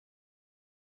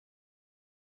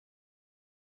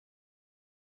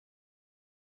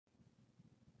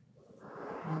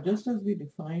just as we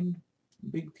defined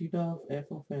big theta of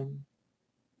f of n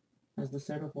as the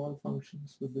set of all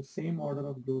functions with the same order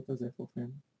of growth as f of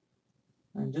n,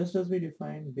 and just as we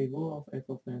defined big O of f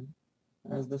of n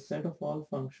as the set of all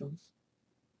functions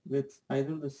with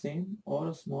either the same or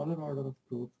a smaller order of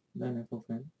growth than f of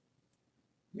n,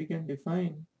 we can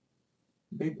define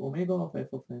big omega of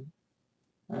f of n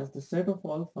as the set of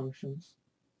all functions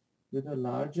with a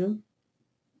larger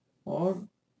or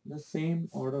the same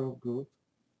order of growth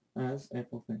as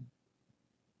f of n.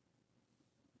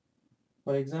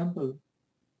 For example,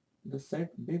 the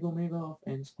set big omega of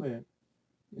n square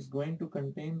is going to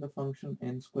contain the function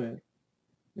n square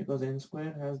because n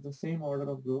square has the same order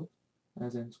of growth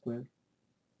as n square.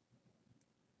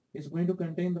 Is going to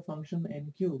contain the function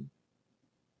n cube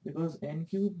because n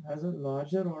cube has a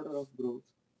larger order of growth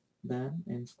than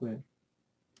n square.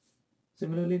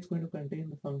 Similarly, it's going to contain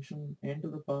the function n to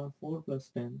the power 4 plus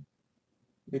 10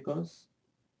 because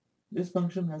this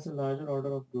function has a larger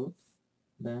order of growth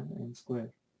than n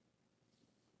square.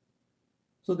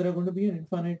 So there are going to be an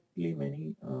infinitely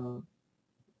many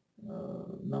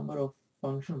number of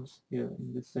functions here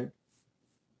in this set,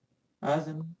 as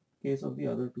in case of the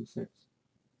other two sets.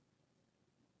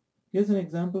 Here's an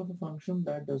example of a function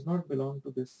that does not belong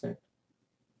to this set,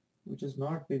 which is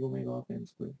not big omega of n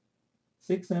square.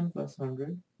 6n plus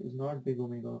 100 is not big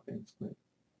omega of n square.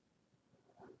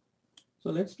 So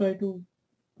let's try to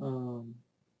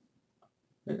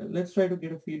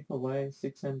get a feel for why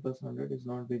 6n plus 100 is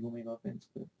not big omega of n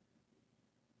square.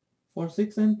 For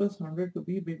 6n plus 100 to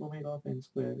be big omega of n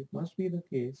square, it must be the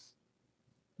case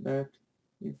that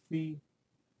if we,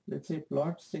 let's say,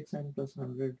 plot 6n plus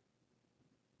 100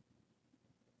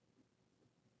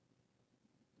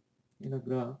 in a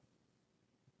graph,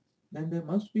 then there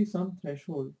must be some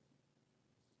threshold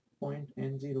point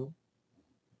n0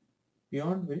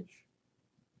 beyond which,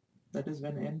 that is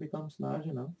when n becomes large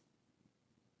enough,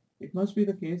 it must be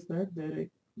the case that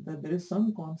there is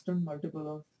some constant multiple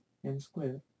of n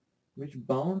square which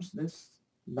bounds this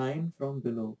line from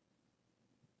below.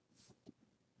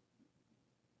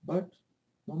 But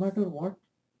no matter what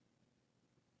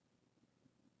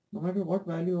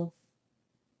value of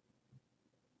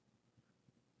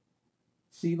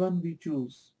C1 we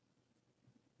choose,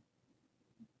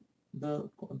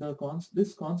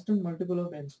 this constant multiple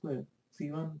of n square,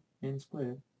 C1 n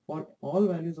square, for all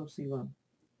values of C1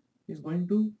 is going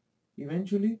to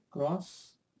eventually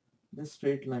cross this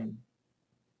straight line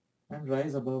and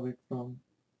rise above it from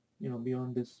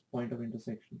beyond this point of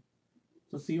intersection.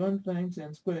 So C1 times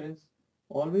n square is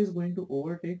always going to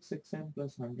overtake 6n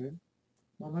plus 100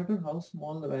 no matter how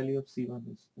small the value of C1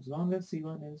 is. As long as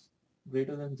C1 is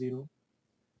greater than 0,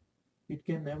 it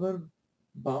can never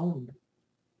bound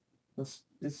this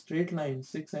straight line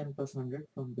 6n plus 100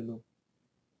 from below.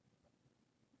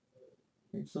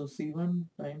 Right? So C1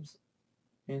 times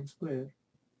n square,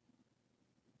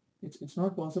 it's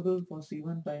not possible for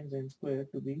C1 times n square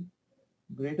to be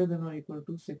greater than or equal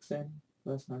to 6n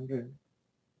plus 100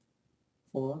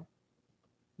 for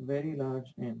very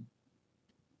large n.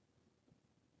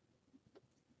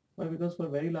 Why? Because for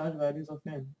very large values of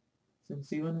n, since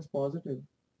C1 is positive,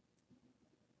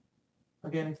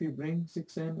 again if we bring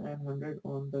 6n and 100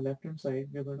 on the left hand side,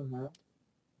 we are going to have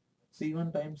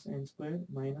C1 times n square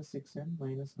minus 6n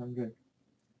minus 100.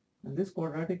 And this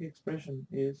quadratic expression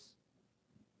is,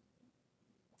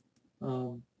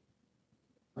 I'm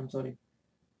sorry,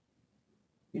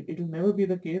 it will never be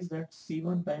the case that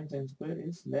C1 times n square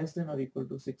is less than or equal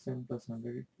to 6n plus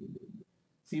 100.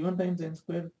 C1 times n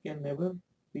square can never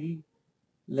be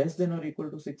less than or equal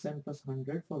to 6n plus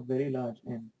 100 for very large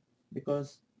n,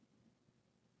 because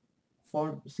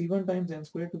for C1 times n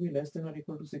square to be less than or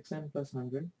equal to 6n plus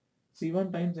 100,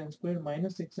 C1 times n square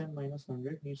minus 6n minus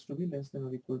 100 needs to be less than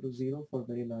or equal to 0 for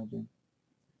very large n.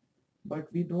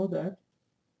 But we know that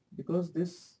because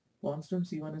this constant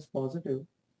C1 is positive,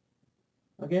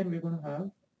 again we're going to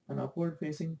have an upward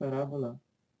facing parabola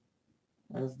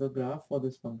as the graph for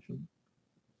this function.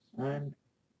 And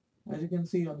as you can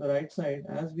see on the right side,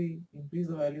 as we increase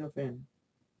the value of n,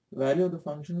 the value of the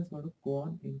function is going to go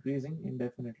on increasing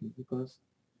indefinitely, because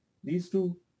these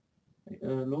two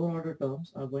lower order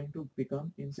terms are going to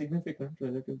become insignificant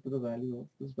relative to the value of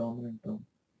this dominant term.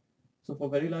 So for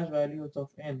very large values of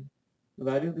n, the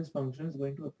value of this function is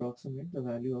going to approximate the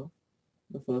value of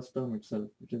the first term itself,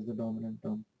 which is the dominant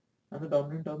term. And the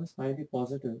dominant term is highly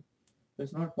positive. So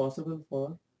it's not possible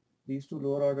for these two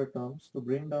lower order terms to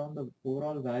bring down the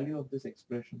overall value of this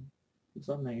expression to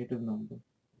some negative number.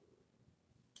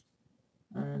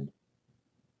 And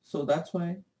so that's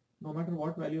why no matter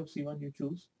what value of C1 you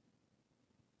choose,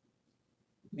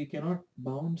 we cannot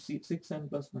bound 6n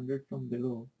plus 100 from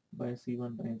below by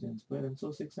c1 times n square, and so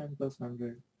 6n plus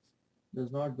 100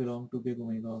 does not belong to big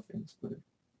omega of n square.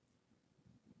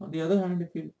 On the other hand,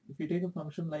 if you take a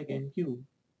function like n cube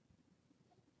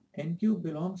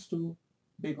belongs to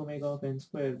big omega of n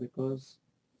square, because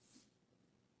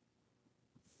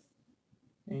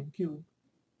n cube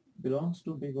belongs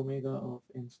to big omega of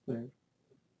n square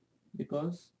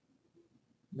because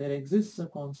there exists a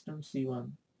constant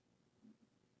c1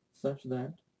 such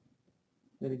that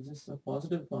there exists a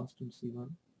positive constant c1.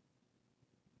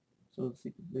 So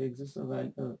there exists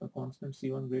a constant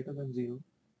c1 greater than 0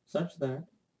 such that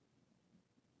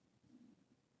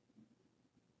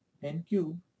n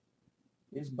cube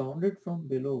is bounded from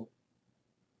below.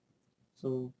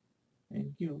 So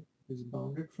n cube is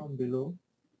bounded from below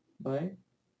by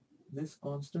this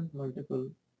constant multiple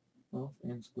of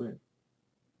n square.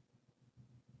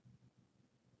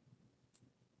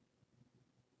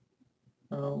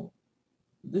 Now,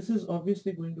 this is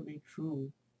obviously going to be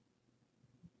true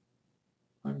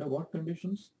under what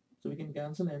conditions? So we can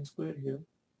cancel n square here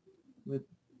with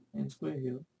n square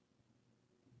here.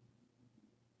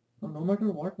 Now, no matter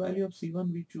what value of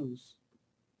c1 we choose,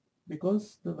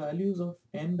 because the values of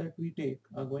n that we take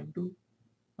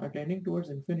are tending towards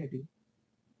infinity,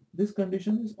 this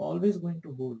condition is always going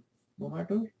to hold, no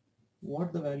matter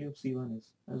what the value of c1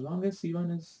 is. As long as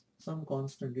c1 is some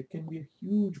constant, it can be a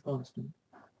huge constant,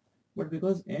 but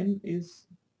because n is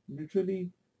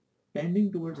literally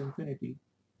tending towards infinity,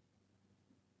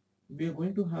 we are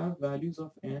going to have values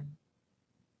of n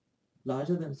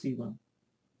larger than c1.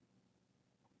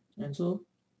 And so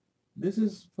this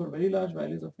is for very large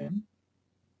values of n.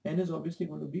 N is obviously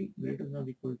going to be greater than or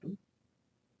equal to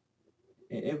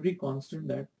every constant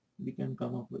that we can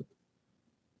come up with.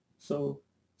 So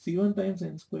c1 times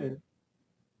n square,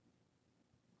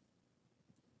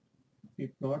 if we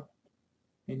plot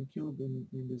n cube in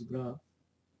this graph,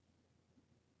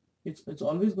 it's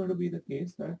always going to be the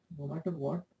case that no matter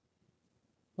what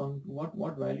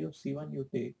value of c1 you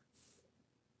take,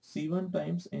 c1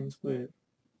 times n square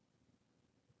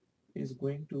is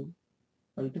going to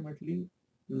ultimately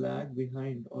lag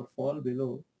behind or fall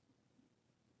below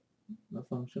a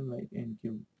function like n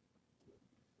cube.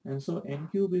 And so n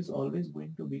cube is always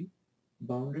going to be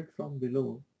bounded from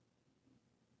below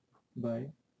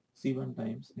by c1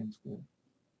 times n square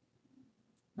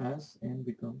as n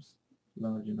becomes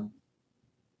large enough.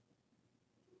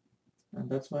 And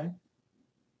that's why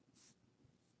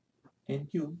n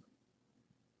cube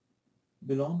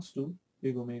belongs to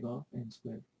big omega of n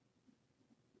square,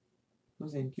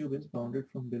 because n cube is bounded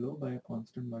from below by a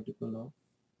constant multiple of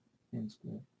n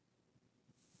square.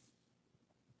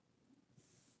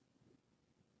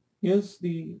 Here's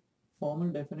the formal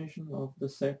definition of the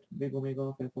set big omega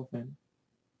of f of n.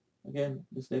 Again,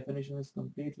 this definition is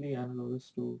completely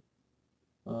analogous to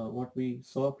what we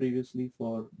saw previously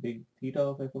for big theta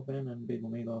of f of n and big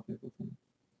omega of f of n.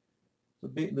 So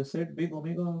the set big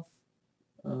omega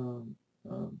of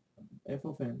f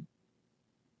of n,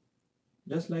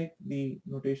 just like the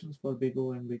notations for big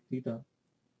O and big theta,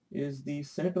 is the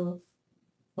set of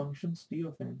functions t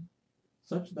of n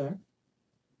such that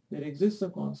there exists a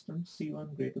constant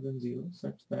c1 greater than 0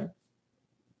 such that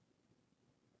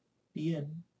t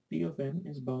of n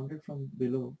is bounded from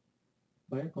below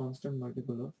by a constant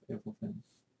multiple of f of n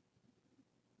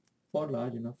for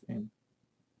large enough n.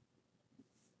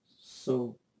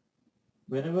 So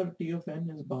whenever t of n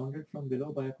is bounded from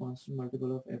below by a constant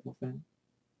multiple of f of n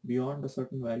beyond a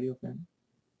certain value of n,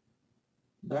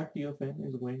 that t of n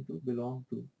is going to belong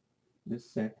to this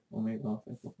set omega of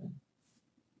f of n.